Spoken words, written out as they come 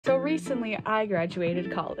So recently I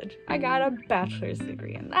graduated college. I got a bachelor's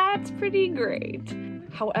degree and that's pretty great.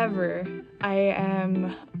 However, I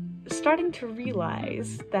am starting to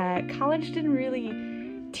realize that college didn't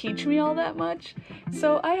really teach me all that much.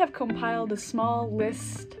 So I have compiled a small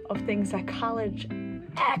list of things that college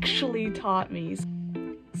actually taught me.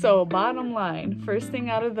 So bottom line, first thing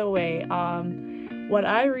out of the way, what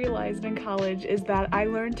I realized in college is that I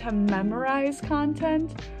learned to memorize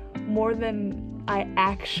content more than I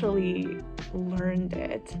actually learned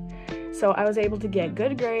it. So I was able to get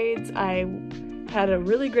good grades. I had a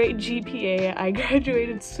really great GPA. I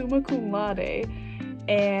graduated summa cum laude.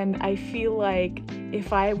 And I feel like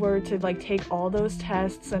if I were to take all those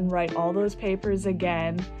tests and write all those papers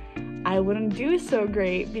again, I wouldn't do so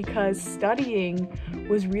great because studying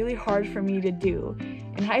was really hard for me to do.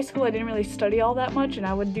 In high school, I didn't really study all that much and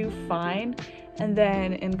I would do fine. And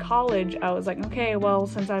then in college, I was like, okay, well,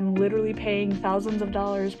 since I'm literally paying thousands of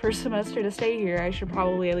dollars per semester to stay here, I should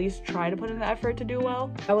probably at least try to put in the effort to do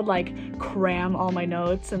well. I would cram all my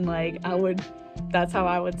notes and that's how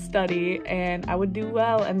I would study and I would do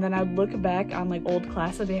well. And then I'd look back on old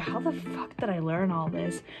classes and be, how the fuck did I learn all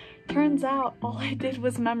this? Turns out all I did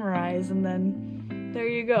was memorize, and then there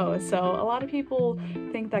you go. So a lot of people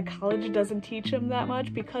think that college doesn't teach them that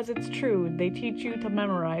much because it's true. They teach you to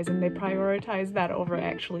memorize and they prioritize that over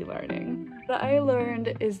actually learning. What I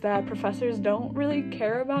learned is that professors don't really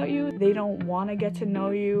care about you. They don't want to get to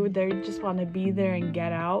know you. They just want to be there and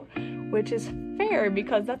get out, which is fair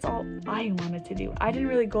because that's all I wanted to do. I didn't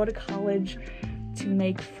really go to college to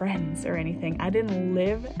make friends or anything. I didn't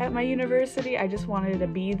live at my university. I just wanted to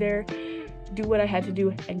be there, do what I had to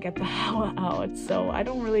do, and get the hell out. So I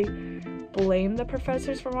don't really blame the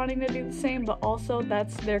professors for wanting to do the same, but also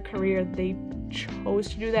that's their career. They chose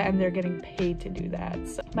to do that and they're getting paid to do that.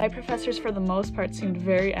 So my professors, for the most part, seemed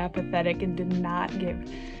very apathetic and did not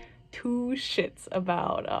give two shits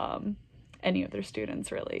about any of their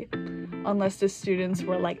students, really, unless the students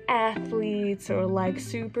were athletes or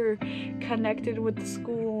super connected with the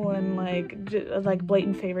school and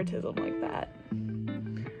blatant favoritism like that.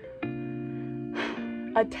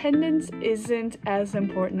 Attendance isn't as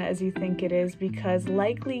important as you think it is because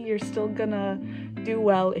likely you're still gonna do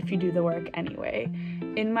well if you do the work anyway.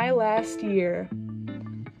 In my last year,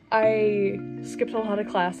 I skipped a lot of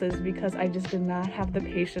classes because I just did not have the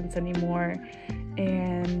patience anymore,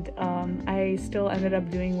 and I still ended up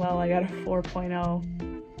doing well. I got a 4.0.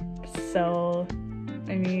 So,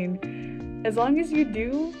 I mean, as long as you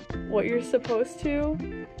do what you're supposed to,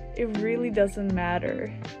 it really doesn't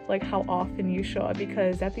matter how often you show up,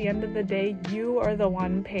 because at the end of the day, you are the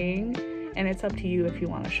one paying, and it's up to you if you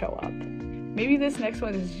want to show up. Maybe this next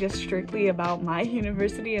one is just strictly about my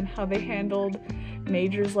university and how they handled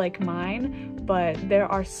majors like mine, but there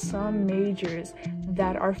are some majors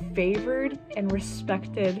that are favored and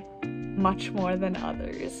respected much more than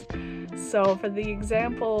others. So for the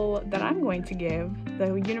example that I'm going to give,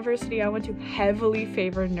 the university I went to heavily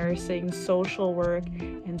favored nursing, social work,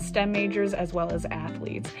 and STEM majors as well as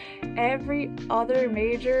athletes. Every other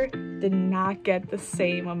major did not get the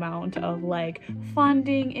same amount of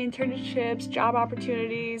funding, internships, job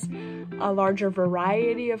opportunities, a larger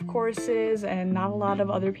variety of courses, and not a lot of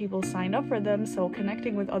other people signed up for them, so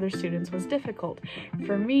connecting with other students was difficult.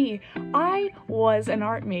 For me, I was an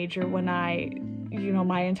art major when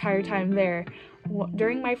my entire time there.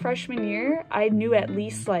 During my freshman year, I knew at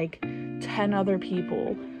least 10 other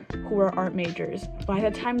people who were art majors. By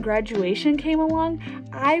the time graduation came along,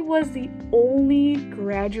 I was the only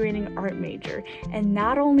graduating art major. And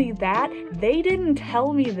not only that, they didn't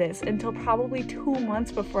tell me this until probably 2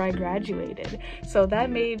 months before I graduated. So that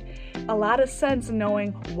made a lot of sense,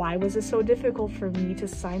 knowing why was it so difficult for me to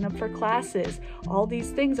sign up for classes. All these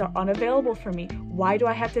things are unavailable for me. Why do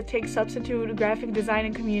I have to take substitute graphic design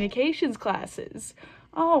and communications classes?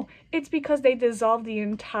 Oh, it's because they dissolved the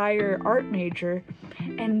entire art major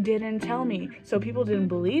and didn't tell me. So people didn't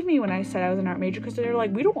believe me when I said I was an art major because they were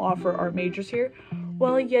like, we don't offer art majors here.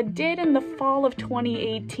 Well, you did in the fall of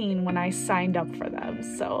 2018 when I signed up for them.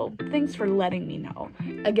 So thanks for letting me know.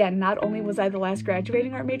 Again, not only was I the last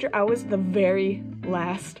graduating art major, I was the very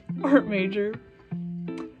last art major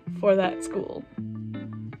for that school.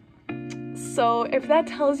 So if that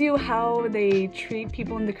tells you how they treat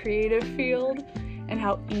people in the creative field, and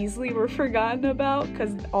how easily we're forgotten about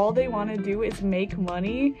because all they want to do is make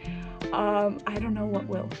money, I don't know what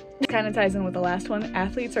will. It kind of ties in with the last one.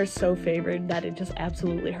 Athletes are so favored that it just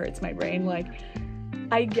absolutely hurts my brain.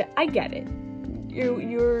 I get it.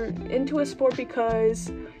 You're into a sport because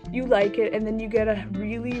you like it, and then you get a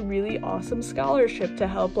really, really awesome scholarship to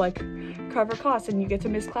help like cover costs, and you get to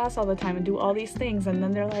miss class all the time and do all these things, and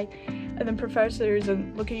then they're like, and then professors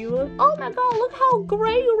and look at you like, oh my god, look how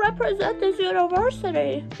great you represent this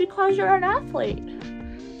university because you're an athlete.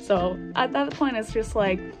 So at that point, it's just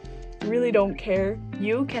like, really don't care.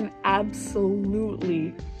 You can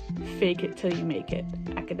absolutely fake it till you make it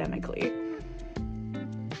academically.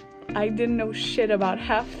 I didn't know shit about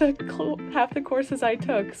half the courses I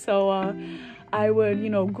took, so I would, you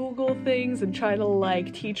know, Google things and try to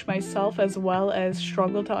like teach myself, as well as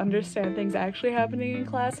struggle to understand things actually happening in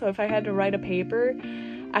class. So if I had to write a paper,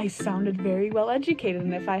 I sounded very well educated,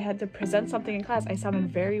 and if I had to present something in class, I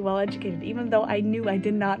sounded very well educated, even though I knew I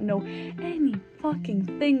did not know any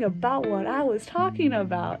fucking thing about what I was talking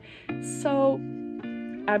about. So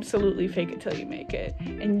absolutely fake it till you make it,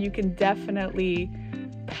 and you can definitely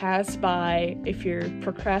pass by if you're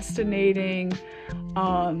procrastinating.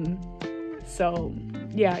 So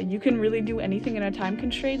yeah, you can really do anything in a time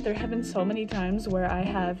constraint. There have been so many times where I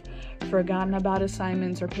have forgotten about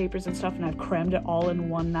assignments or papers and stuff, and I've crammed it all in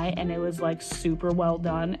one night, and it was like super well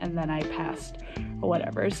done, and then I passed or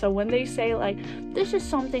whatever. So when they say like, this is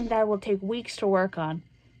something that will take weeks to work on,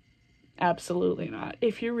 absolutely not.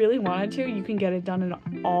 If you really wanted to, you can get it done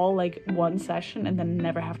in all like one session and then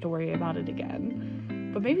never have to worry about it again.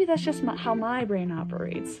 But maybe that's just how my brain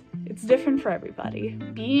operates. It's different for everybody.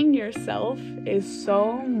 Being yourself is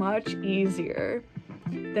so much easier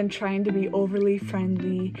than trying to be overly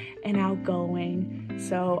friendly and outgoing.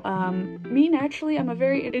 So me naturally, I'm a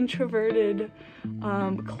very introverted,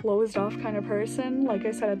 closed off kind of person. Like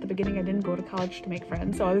I said at the beginning, I didn't go to college to make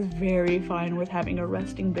friends, so I was very fine with having a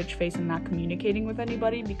resting bitch face and not communicating with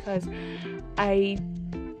anybody, because I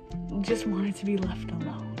just wanted to be left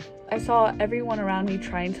alone. I saw everyone around me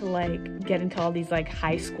trying to like get into all these like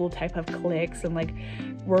high school type of cliques and like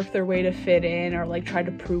work their way to fit in or like try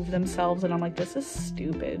to prove themselves, and I'm like, this is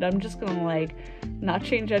stupid. I'm just gonna like not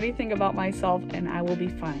change anything about myself and I will be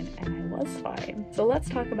fine. And I was fine. So let's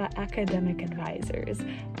talk about academic advisors.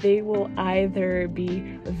 They will either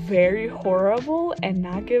be very horrible and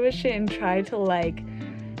not give a shit and try to like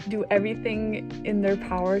do everything in their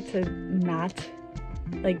power to not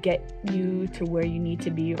like get you to where you need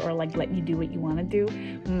to be, or like let you do what you want to do.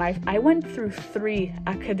 I went through 3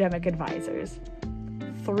 academic advisors,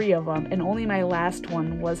 3 of them, and only my last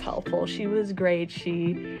one was helpful. She was great.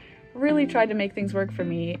 She really tried to make things work for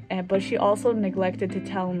me, but she also neglected to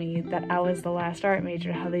tell me that I was the last art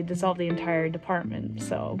major, how they dissolved the entire department.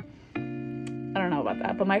 So I don't know about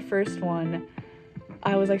that. But my first one,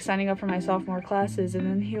 I was like signing up for my sophomore classes, and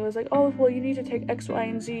then he was like, oh, well, you need to take X, Y,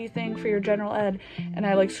 and Z thing for your general ed. And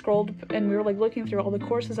I like scrolled, and we were like looking through all the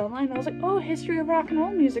courses online, and I was like, oh, history of rock and roll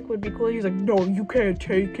music would be cool. He's like, no, you can't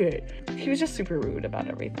take it. He was just super rude about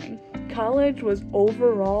everything. College was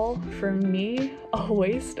overall for me a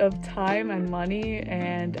waste of time and money,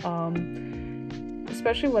 and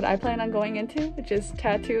especially what I plan on going into, which is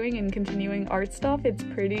tattooing and continuing art stuff. It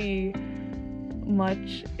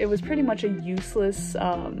was pretty much a useless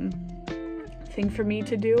thing for me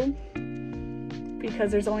to do,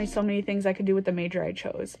 because there's only so many things I could do with the major I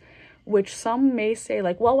chose, which some may say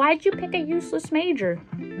like, well, why'd you pick a useless major?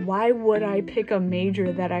 Why would I pick a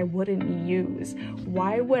major that I wouldn't use?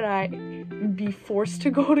 Why would I be forced to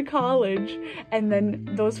go to college and then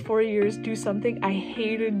those 4 years do something I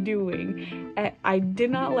hated doing? I did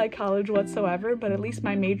not like college whatsoever, but at least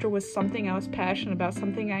my major was something I was passionate about,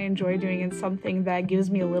 something I enjoy doing, and something that gives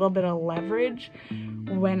me a little bit of leverage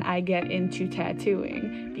when I get into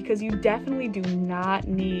tattooing, because you definitely do not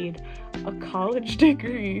need a college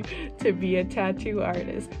degree to be a tattoo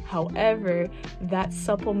artist. However, that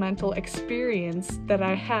supplemental experience that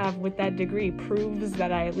I have with that degree proves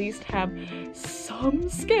that I at least have some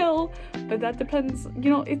skill, but that depends, you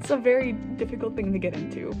know, it's a very difficult thing to get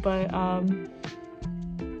into. But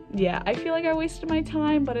yeah, I feel like I wasted my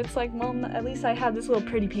time, but it's like, well, at least I have this little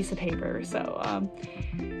pretty piece of paper. So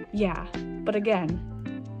yeah, but again,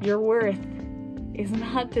 your worth is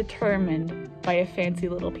not determined by a fancy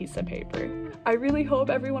little piece of paper. I really hope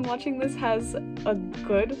everyone watching this has a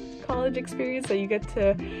good college experience, that you get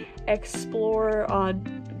to explore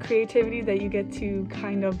creativity, that you get to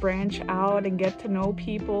kind of branch out and get to know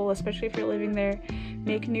people, especially if you're living there,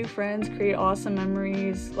 make new friends, create awesome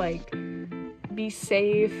memories, like be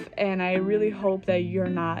safe. And I really hope that you're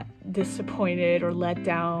not disappointed or let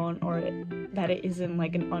down, or that it isn't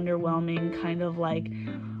like an underwhelming kind of like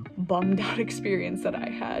bummed out experience that I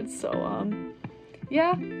had. So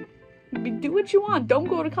yeah, Do what you want. Don't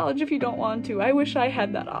go to college if you don't want to. I wish I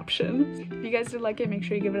had that option. If you guys did like it, make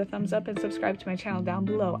sure you give it a thumbs up and subscribe to my channel down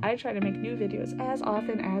below. I try to make new videos as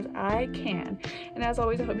often as I can. And as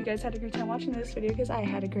always, I hope you guys had a great time watching this video because I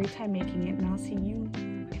had a great time making it, and I'll see you